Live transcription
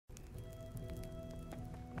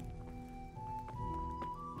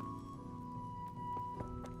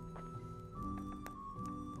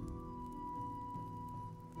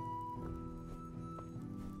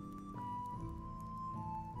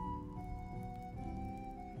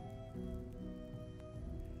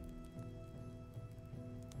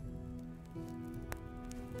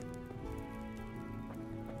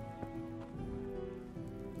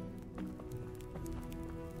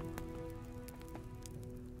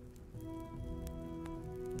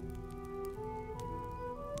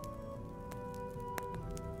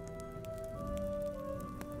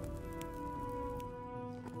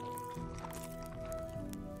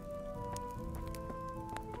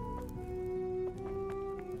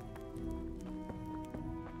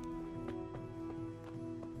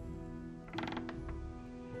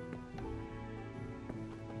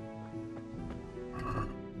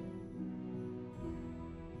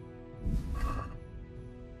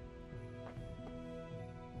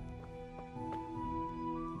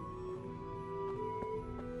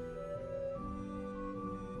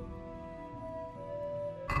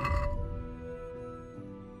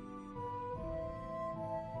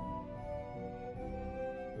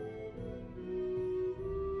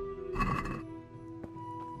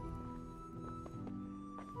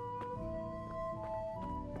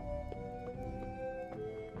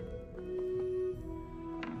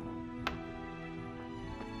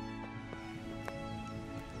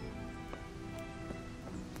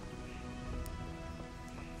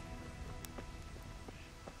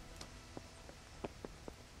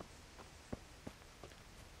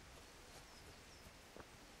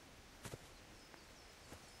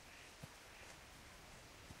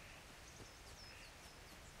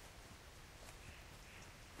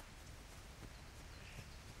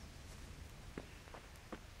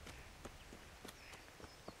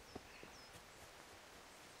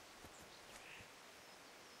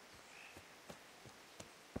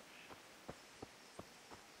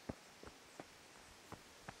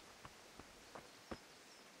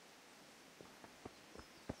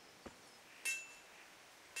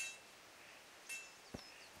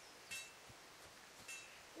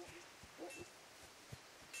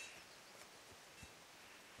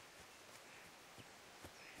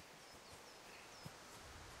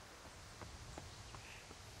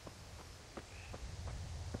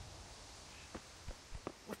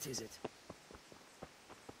That is it.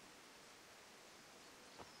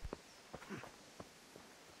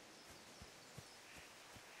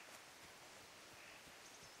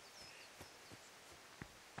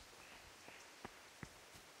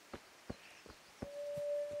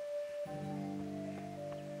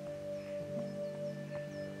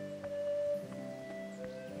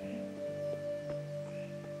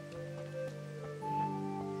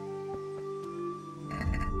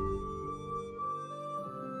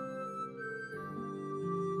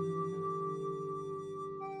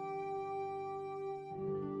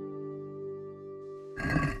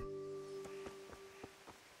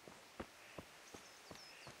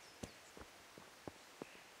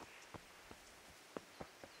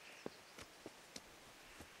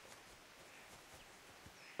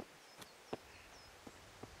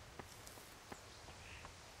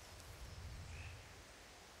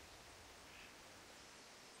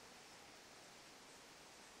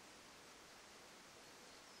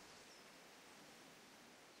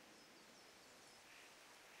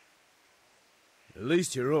 At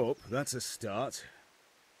least you're up, that's a start.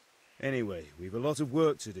 Anyway, we've a lot of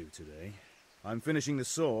work to do today. I'm finishing the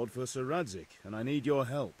sword for Sir Radzig, and I need your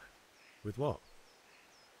help. With what?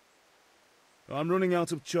 I'm running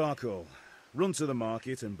out of charcoal. Run to the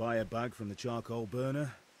market and buy a bag from the charcoal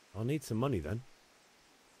burner. I'll need some money then.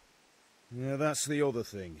 Yeah, that's the other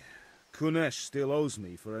thing. Kunesh still owes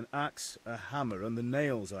me for an axe, a hammer, and the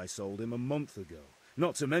nails I sold him a month ago.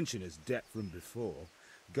 Not to mention his debt from before.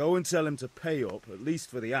 Go and tell him to pay up, at least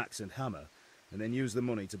for the axe and hammer, and then use the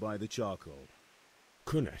money to buy the charcoal.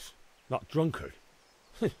 Kunesh? That drunkard?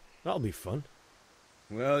 That'll be fun.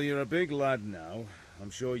 Well, you're a big lad now.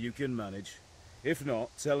 I'm sure you can manage. If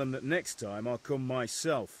not, tell him that next time I'll come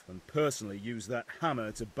myself and personally use that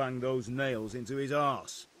hammer to bang those nails into his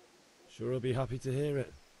arse. Sure, I'll be happy to hear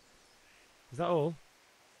it. Is that all?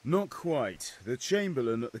 Not quite. The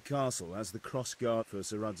Chamberlain at the castle has the crossguard for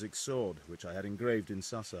Sir Radzig's sword, which I had engraved in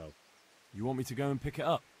Sasau. You want me to go and pick it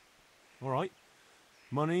up? All right.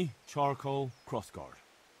 Money, charcoal, crossguard.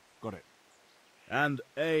 Got it. And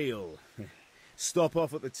ale. Stop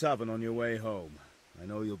off at the tavern on your way home. I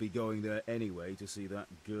know you'll be going there anyway to see that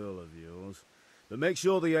girl of yours. But make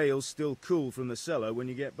sure the ale's still cool from the cellar when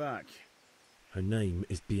you get back. Her name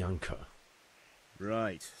is Bianca.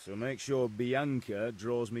 Right, so make sure Bianca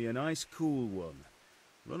draws me a nice cool one.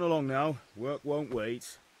 Run along now, work won't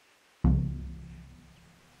wait.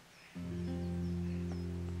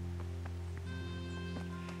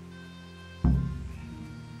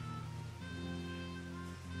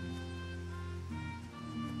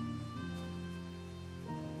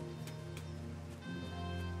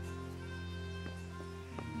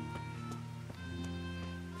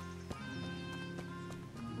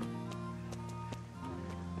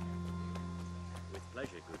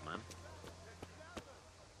 Pleasure, good man.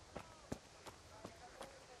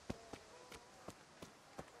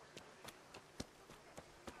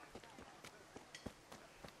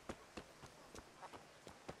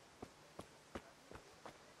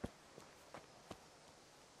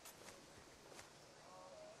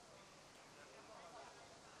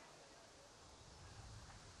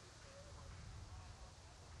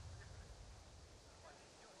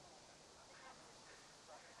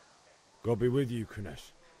 God be with you,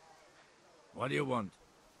 Kunesh. What do you want?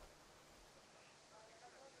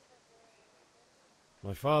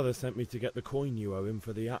 My father sent me to get the coin you owe him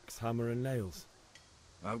for the axe, hammer and nails.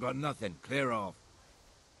 I've got nothing. Clear off.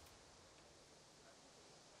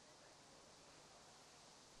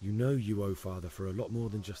 You know you owe father for a lot more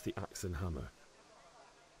than just the axe and hammer.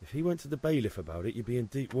 If he went to the bailiff about it, you'd be in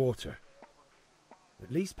deep water.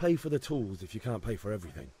 At least pay for the tools if you can't pay for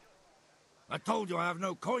everything. I told you I have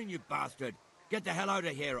no coin, you bastard. Get the hell out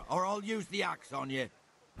of here, or I'll use the axe on you.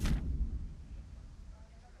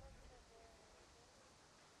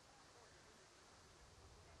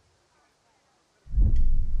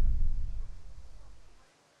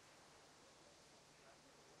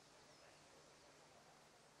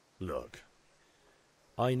 Look,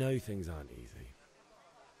 I know things aren't easy.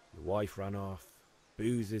 Your wife ran off,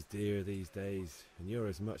 booze is dear these days, and you're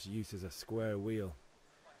as much use as a square wheel.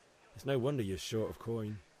 It's no wonder you're short of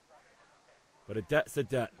coin. But a debt's a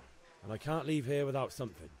debt, and I can't leave here without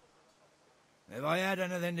something. If I had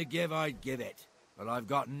anything to give, I'd give it. But I've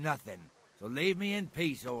got nothing, so leave me in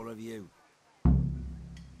peace, all of you.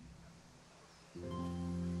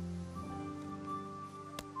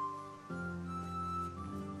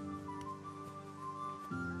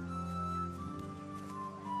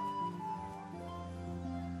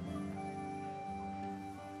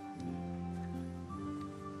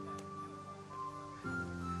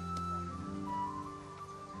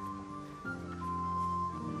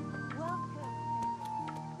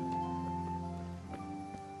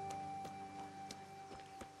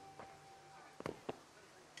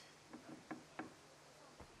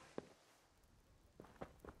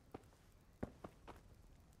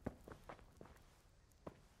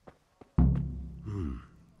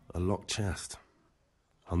 locked chest.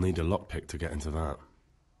 I'll need a lockpick to get into that.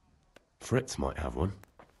 Fritz might have one.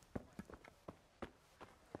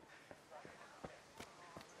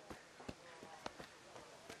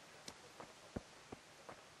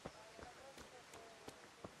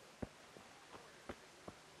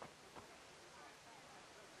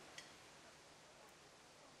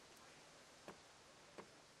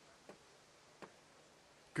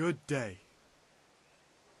 Good day.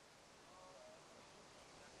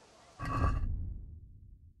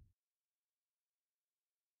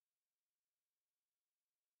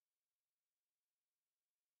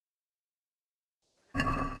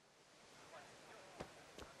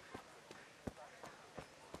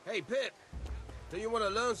 Hey, Pip. Do you want to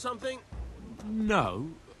learn something? No,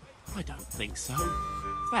 I don't think so.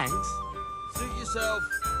 Thanks. Suit yourself.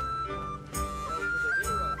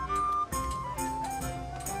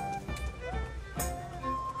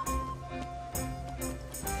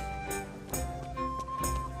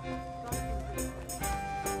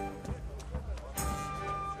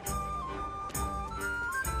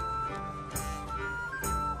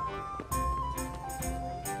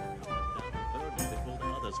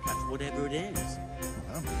 Whatever it is.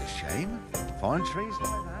 Don't be ashamed. Fine trees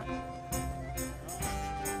like that.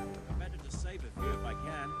 Better to save a few if I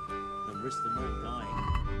can, than risk them all dying.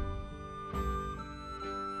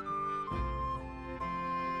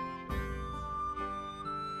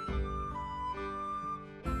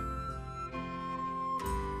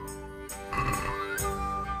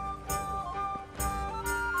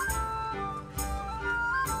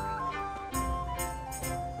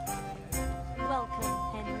 Welcome,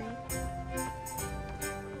 Henry.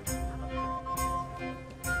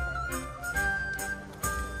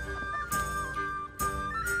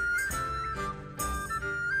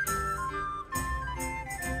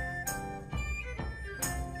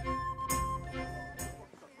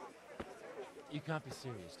 You can't be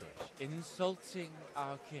serious, Deutsch. Insulting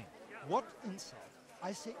our king. What insult?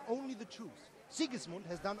 I say only the truth. Sigismund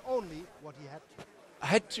has done only what he had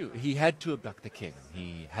to. He had to abduct the king.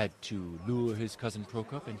 He had to lure his cousin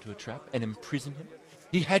Prokop into a trap and imprison him.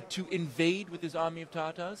 He had to invade with his army of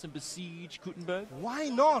Tatars and besiege Kuttenberg. Why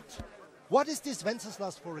not? What is this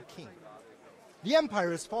Wenceslas for a king? The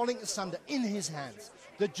empire is falling asunder in his hands.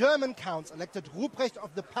 The German counts elected Ruprecht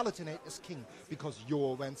of the Palatinate as king because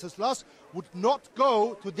your Wenceslas would not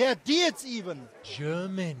go to their deeds even.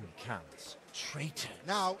 German counts. Traitors.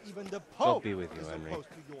 Now even the God Pope be with you, is Henry. opposed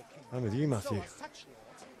to your king. I'm with you, Matthew. So are such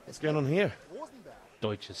lords What's going on here? as Rosenberg,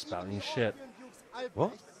 Deutsch is spouting shit. Albrecht,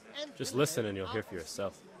 What? and Just listen and you'll hear for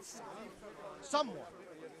yourself. Someone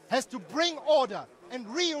has to bring order and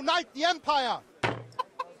reunite the empire.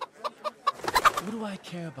 What do I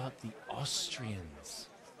care about the Austrians?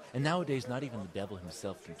 And nowadays, not even the devil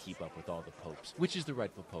himself can keep up with all the popes. Which is the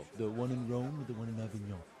rightful pope? The one in Rome or the one in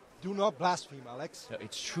Avignon? Do not blaspheme, Alex. No,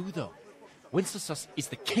 it's true, though. Wenceslas is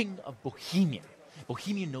the king of Bohemia.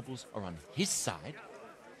 Bohemian nobles are on his side.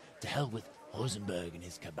 To hell with Rosenberg and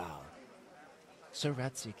his cabal. Sir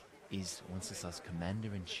Ratzik is Wenceslas'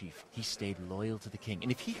 commander-in-chief. He stayed loyal to the king.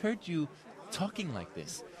 And if he heard you talking like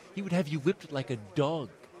this, he would have you whipped like a dog.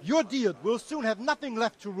 Your Diet will soon have nothing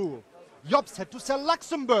left to rule. Jobst had to sell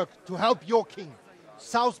Luxembourg to help your king.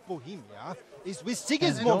 South Bohemia is with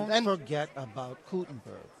Sigismund And don't forget about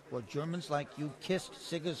Kuttenberg, where Germans like you kissed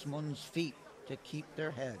Sigismund's feet to keep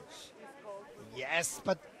their heads. Yes,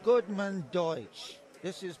 but Goodman Deutsch,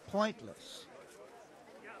 this is pointless.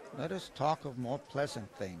 Let us talk of more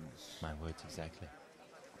pleasant things. My words exactly.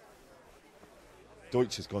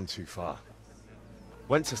 Deutsch has gone too far.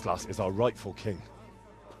 Wenceslas is our rightful king.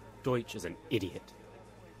 Deutsch is an idiot.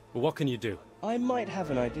 But what can you do? I might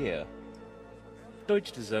have an idea.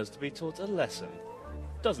 Deutsch deserves to be taught a lesson.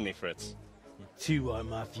 Doesn't he, Fritz? You're too right,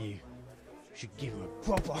 Matthew. Should give him a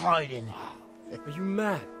proper hiding. Are you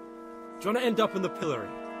mad? Do you want to end up in the pillory?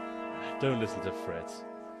 Don't listen to Fritz.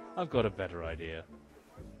 I've got a better idea.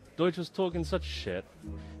 Deutsch was talking such shit,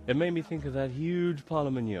 it made me think of that huge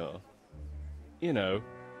parliament. You know,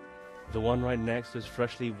 the one right next to his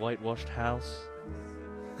freshly whitewashed house.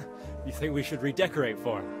 You think we should redecorate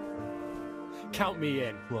for him? Count me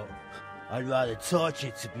in. Well, I'd rather torch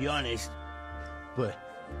it, to be honest. But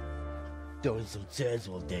throwing some turds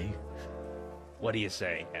will do. What do you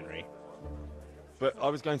say, Henry? But I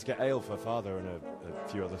was going to get ale for father and a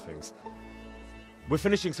few other things. We're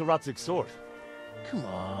finishing Sir Radzig's sword. Come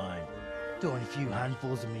on. Throwing a few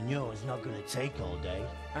handfuls of manure is not going to take all day.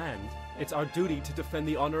 And it's our duty to defend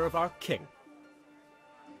the honor of our king.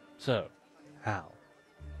 So, Hal,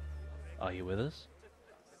 are you with us?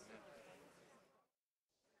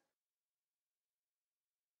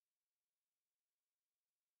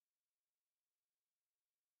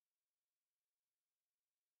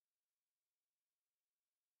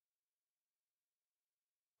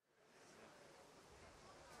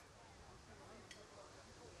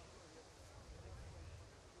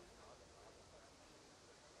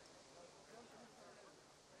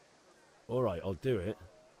 Alright, I'll do it.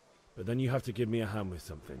 But then you have to give me a hand with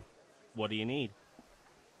something. What do you need?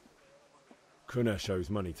 Kunesh owes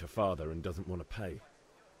money to father and doesn't want to pay.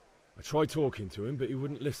 I tried talking to him, but he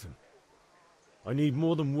wouldn't listen. I need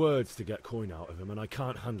more than words to get coin out of him, and I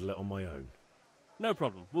can't handle it on my own. No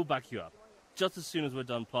problem, we'll back you up. Just as soon as we're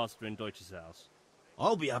done plastering Deutsch's house.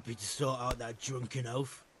 I'll be happy to sort out that drunken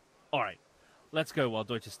oaf. Alright, let's go while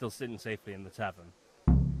Deutsch is still sitting safely in the tavern.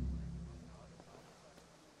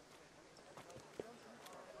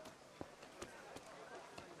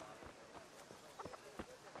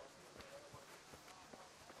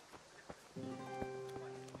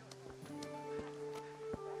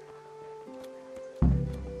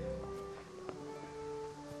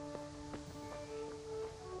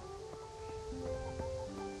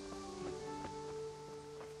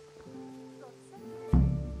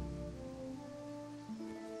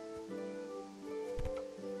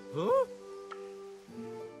 Huh?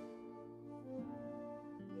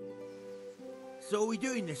 So are we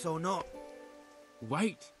doing this or not?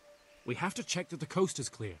 Wait. We have to check that the coast is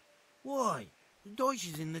clear. Why? The Deutsch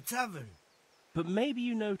is in the tavern. But maybe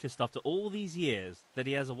you noticed after all these years that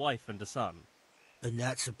he has a wife and a son. And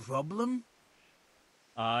that's a problem?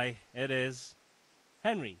 Aye, it is.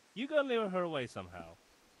 Henry, you go and lure her away somehow.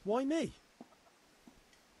 Why me?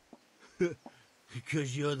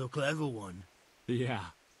 Because you're the clever one. Yeah.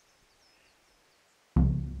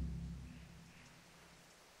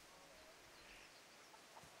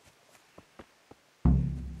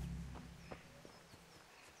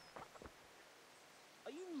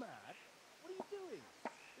 Are you mad? What are you doing?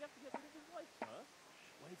 We have to get rid of his wife first.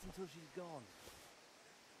 Wait until she's gone.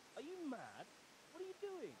 Are you mad? What are you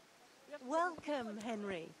doing? We have to Welcome,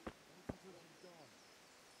 Henry.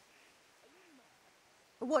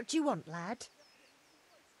 What do you want, lad?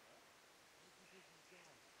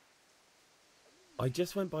 I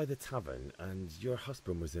just went by the tavern and your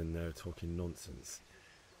husband was in there talking nonsense.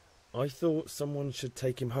 I thought someone should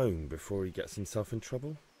take him home before he gets himself in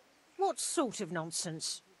trouble. What sort of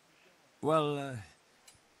nonsense? Well,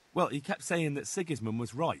 he kept saying that Sigismund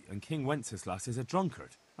was right and King Wenceslas is a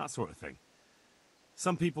drunkard, that sort of thing.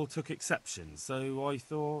 Some people took exception, so I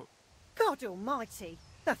thought... God almighty,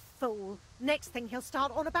 the fool. Next thing he'll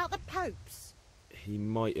start on about the popes. He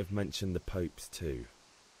might have mentioned the popes too.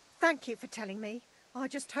 Thank you for telling me. I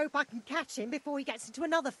just hope I can catch him before he gets into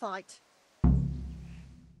another fight.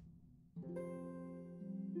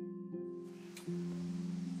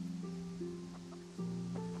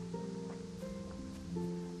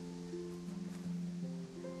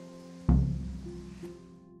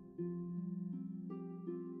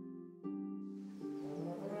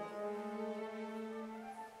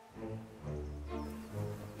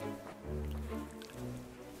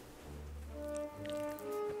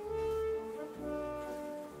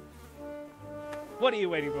 What are you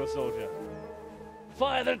waiting for, soldier?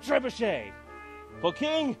 Fire the trebuchet! For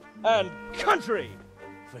king and country!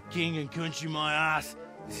 For king and country, my ass.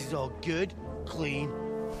 This is all good, clean,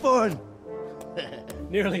 fun.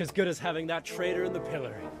 Nearly as good as having that traitor in the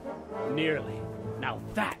pillory. Nearly. Now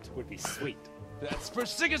that would be sweet. That's for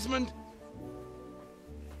Sigismund!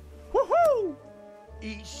 Woohoo!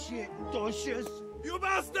 Eat shit, Deutsches. You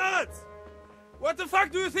bastards! What the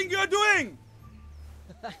fuck do you think you're doing?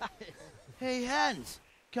 Hey, Hans,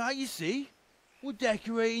 can't you see? We're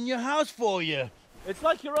decorating your house for you. It's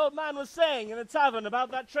like your old man was saying in the tavern about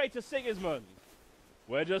that traitor Sigismund.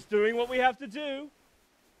 We're just doing what we have to do.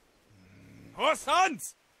 Horse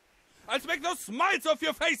Hans! I'll make those smiles off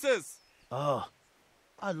your faces! Oh,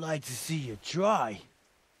 I'd like to see you try.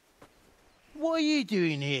 What are you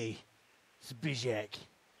doing here, Zbigniew?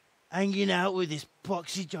 Hanging out with this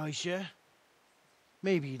poxy Deutscher?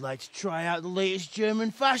 Maybe you'd like to try out the latest German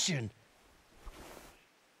fashion.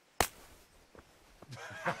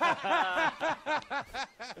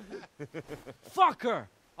 Fucker!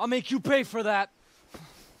 I'll make you pay for that.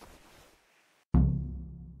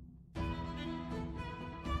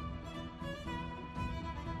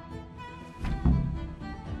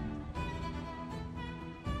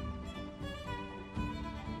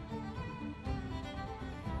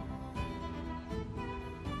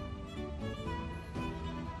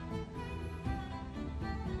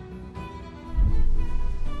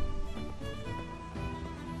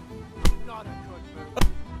 Not a good move.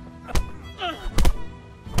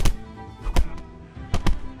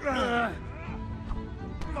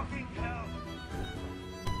 Fucking hell!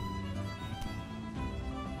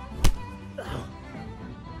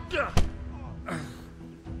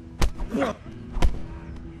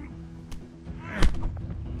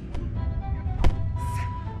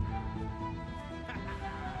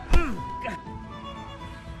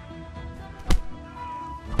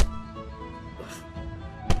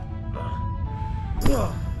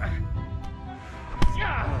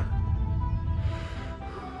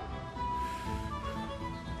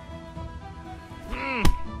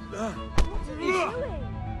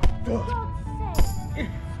 For God's sake!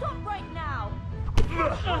 Stop right now! The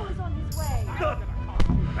patrol is on his way!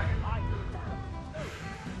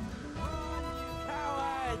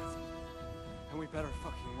 Cowards! And we better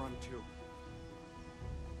fucking run too.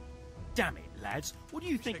 Damn it, lads. What do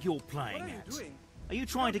you think you're playing What are you at? doing? Are you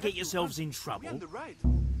trying to get yourselves in trouble? We're on the right.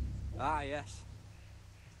 Ah, yes.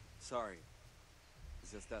 Sorry.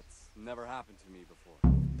 It's just that's never happened to me before.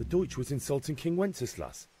 The Deutsch was insulting King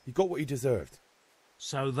Wenceslas. He got what he deserved.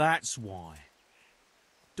 So that's why.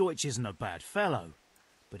 Deutsch isn't a bad fellow,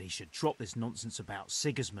 but he should drop this nonsense about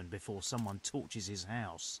Sigismund before someone torches his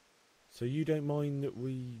house. So you don't mind that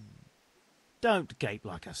we... Don't gape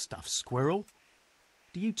like a stuffed squirrel.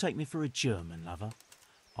 Do you take me for a German, lover?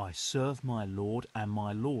 I serve my lord, and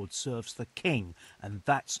my lord serves the king, and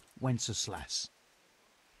that's Wenceslas.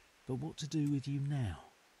 But what to do with you now?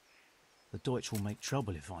 The Deutsch will make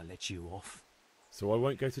trouble if I let you off. So I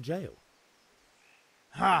won't go to jail?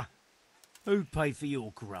 Ha! Who paid for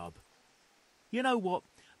your grub? You know what?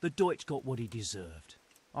 The Deutsch got what he deserved.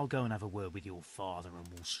 I'll go and have a word with your father and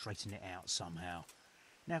we'll straighten it out somehow.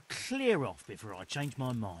 Now clear off before I change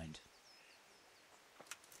my mind.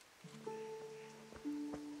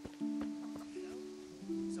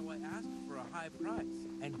 So I asked for a high price,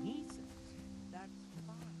 and he says that's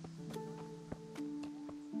fine.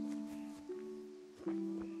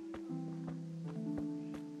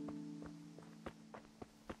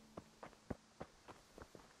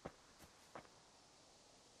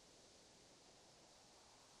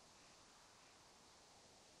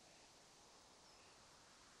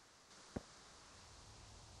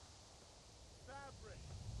 Fabric,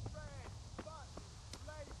 thread, buttons,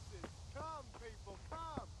 laces. Come, people,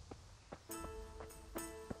 come!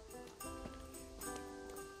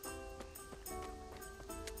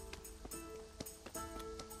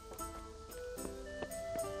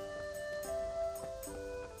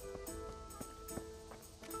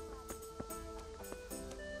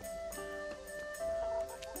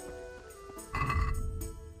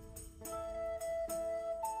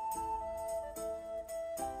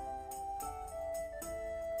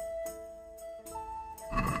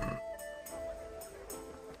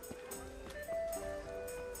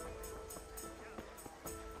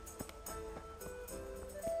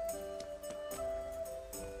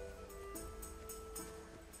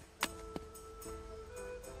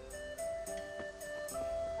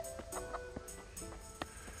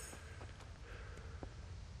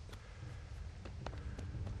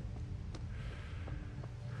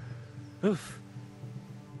 Oof.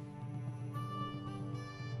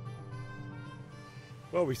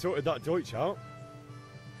 Well, we sorted that Deutsch out.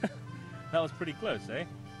 That was pretty close, eh?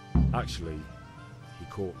 Actually, he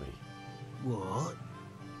caught me. What?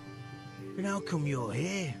 And how come you're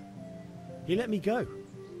here? He let me go.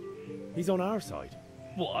 He's on our side.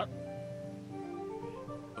 What?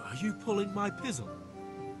 Are you pulling my pizzle?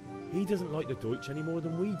 He doesn't like the Deutsch any more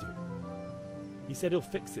than we do. He said he'll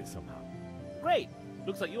fix it somehow. Great!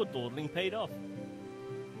 Looks like your dawdling paid off.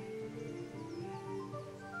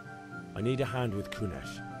 I need a hand with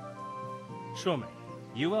Kunesh. Sure, mate.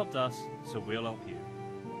 You helped us, so we'll help you.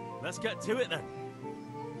 Let's get to it then.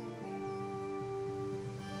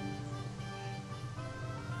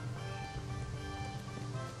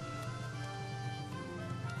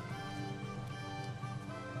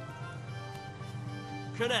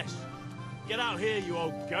 Kadesh, get out here, you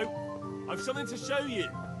old goat. I've something to show you.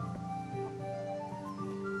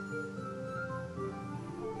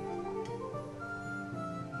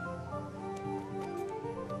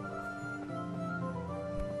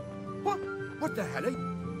 What the hell?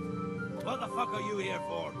 What the fuck are you here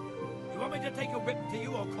for? You want me to take a whip to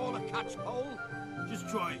you or call a catchpole? Just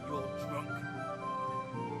try it, you old drunk.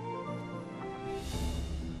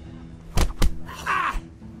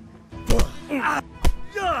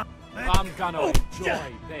 I'm gonna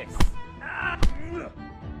enjoy this.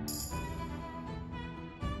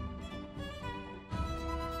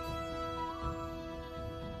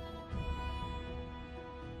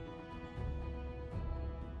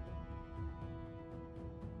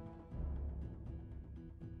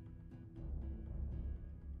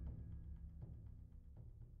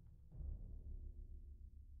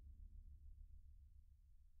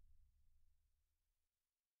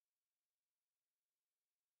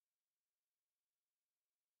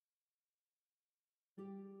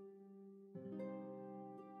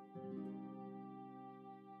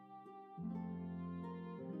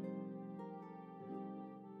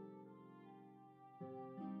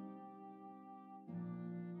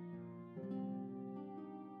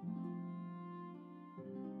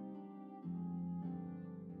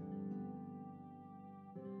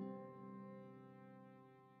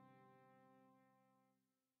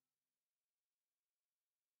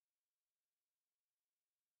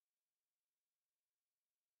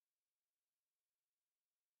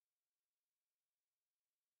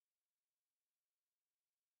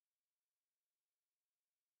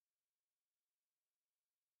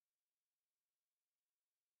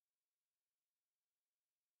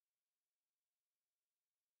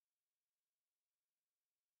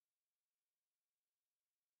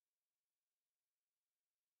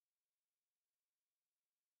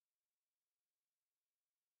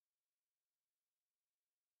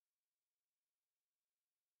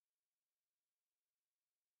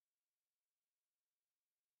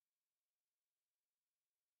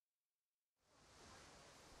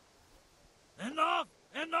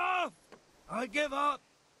 I give up.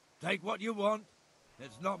 Take what you want.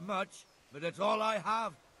 It's not much, but it's all I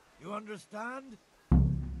have. You understand?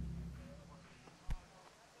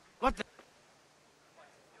 What the...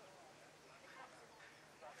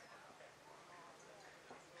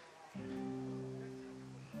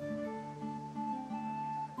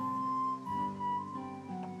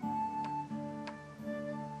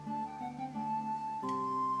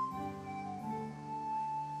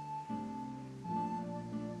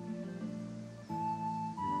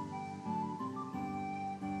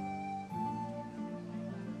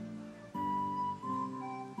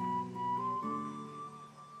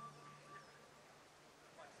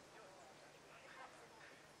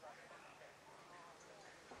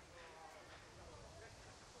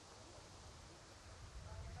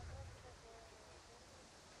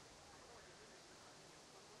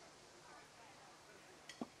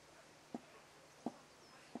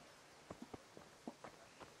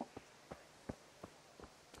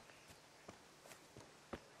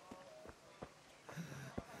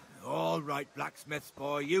 All right, blacksmith's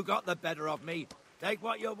boy, you got the better of me. Take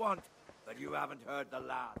what you want, but you haven't heard the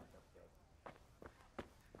last.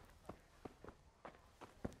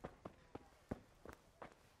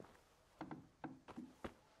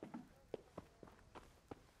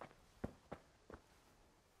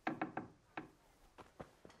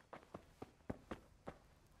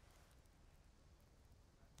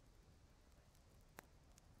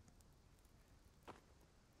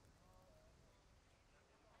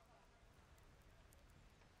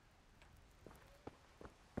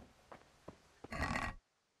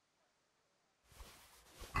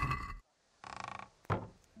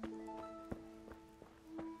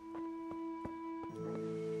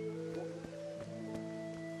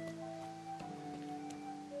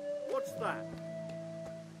 What's that?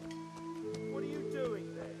 What are you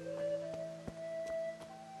doing there?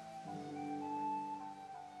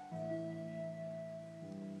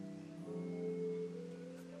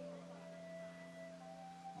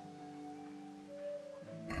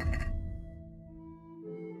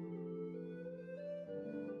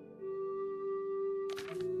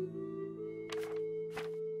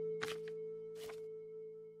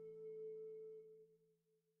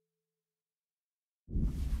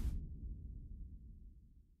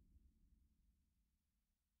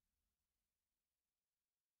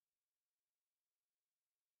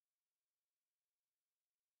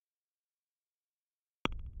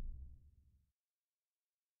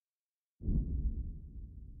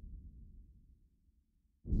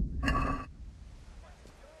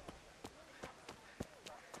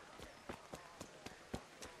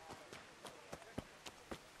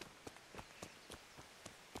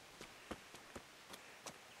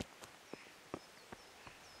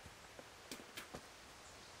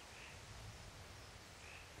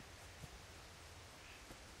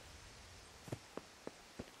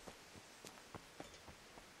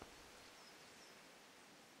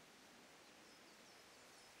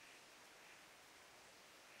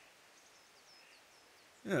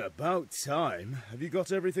 Yeah, about time. Have you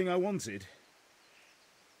got everything I wanted?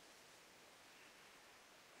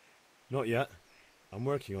 Not yet. I'm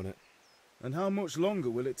working on it. And how much longer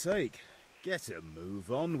will it take? Get a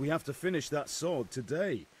move on. We have to finish that sword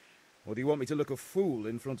today. Or do you want me to look a fool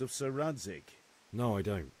in front of Sir Radzik? No, I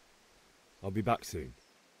don't. I'll be back soon.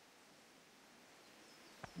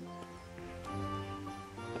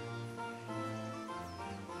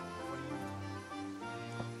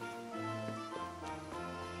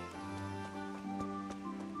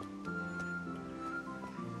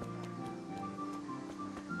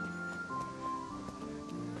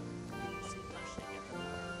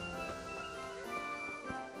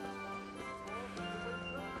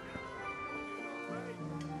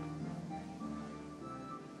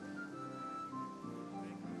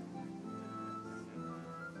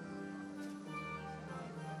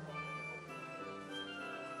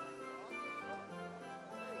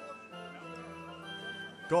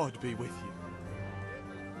 God be with you.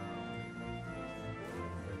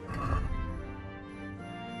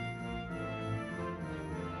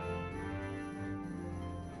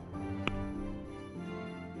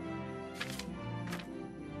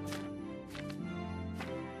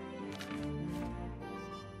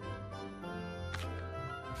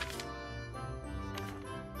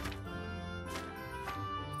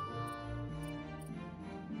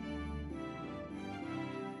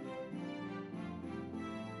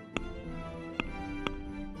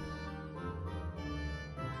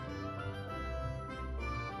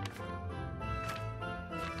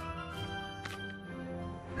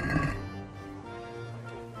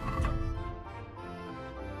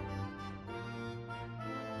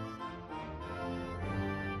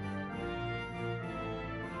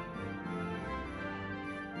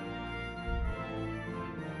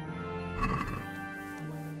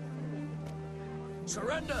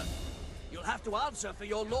 Surrender! You'll have to answer for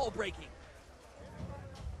your law-breaking.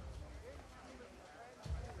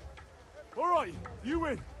 All right, you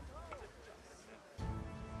win.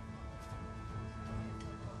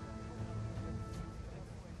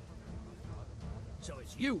 So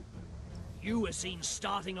it's you. You were seen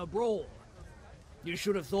starting a brawl. You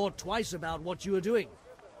should have thought twice about what you were doing.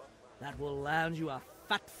 That will land you a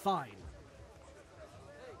fat fine.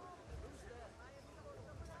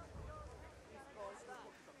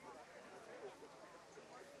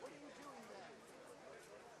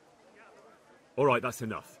 All right, that's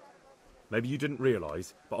enough. Maybe you didn't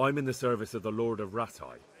realise, but I'm in the service of the Lord of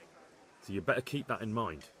Ratai. So you better keep that in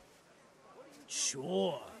mind.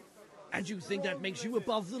 Sure. And you think that makes you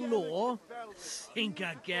above the law? Think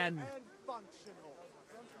again.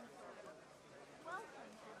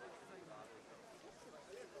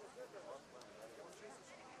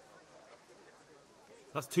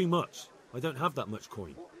 That's too much. I don't have that much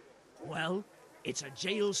coin. Well, it's a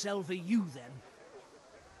jail cell for you then.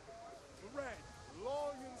 Red,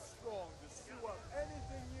 long and strong to sew up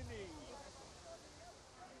anything you need.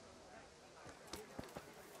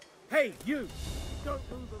 Hey, you! Don't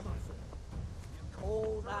move a muscle. You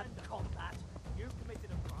call that combat? You committed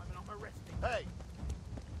a crime and I'm arresting you. Hey!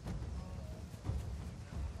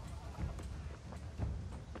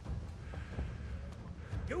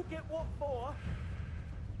 You get what for?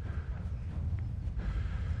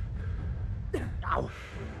 Ow!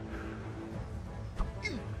 I'm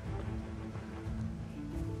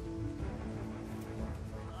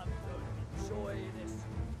going to enjoy this.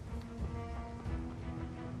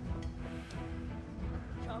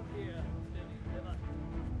 Come here, Lily River.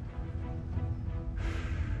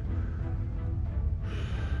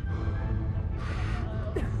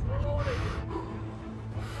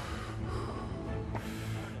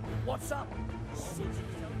 What's up? Sit yourself.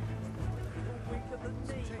 Weak of the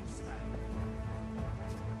knees.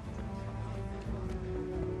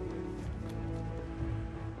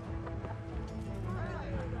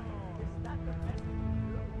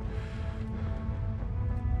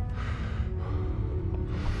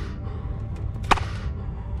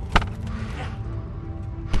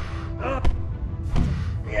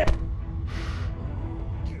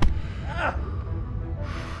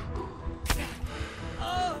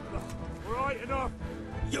 Right, enough!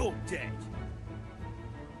 You're dead.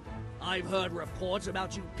 I've heard reports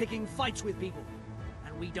about you picking fights with people,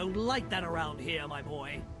 and we don't like that around here, my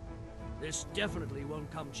boy. This definitely won't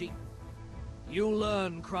come cheap. You'll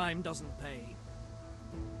learn crime doesn't pay.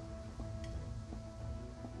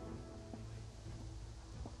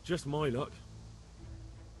 Just my luck.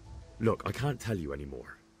 Look, I can't tell you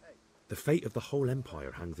anymore. The fate of the whole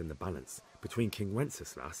empire hangs in the balance between King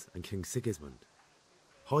Wenceslas and King Sigismund.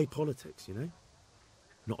 High politics, you know?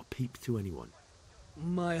 Not a peep to anyone.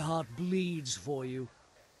 My heart bleeds for you.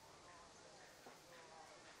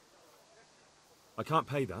 I can't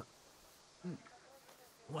pay that.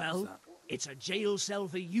 Well, it's a jail cell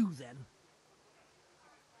for you then.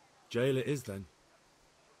 Jail it is then.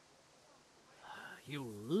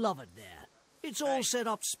 You'll love it there. It's all set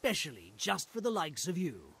up specially just for the likes of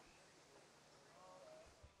you.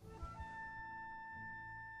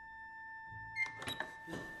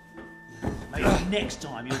 Maybe next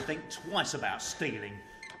time you'll think twice about stealing.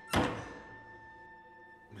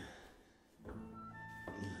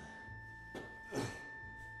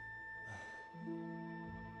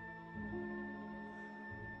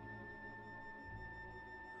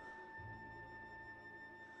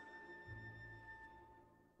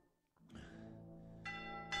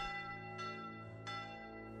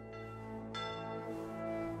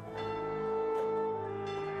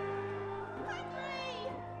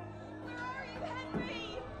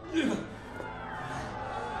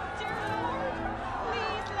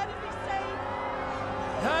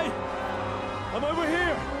 Hey! I'm over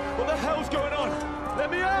here! What the hell's going on?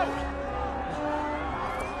 Let me out!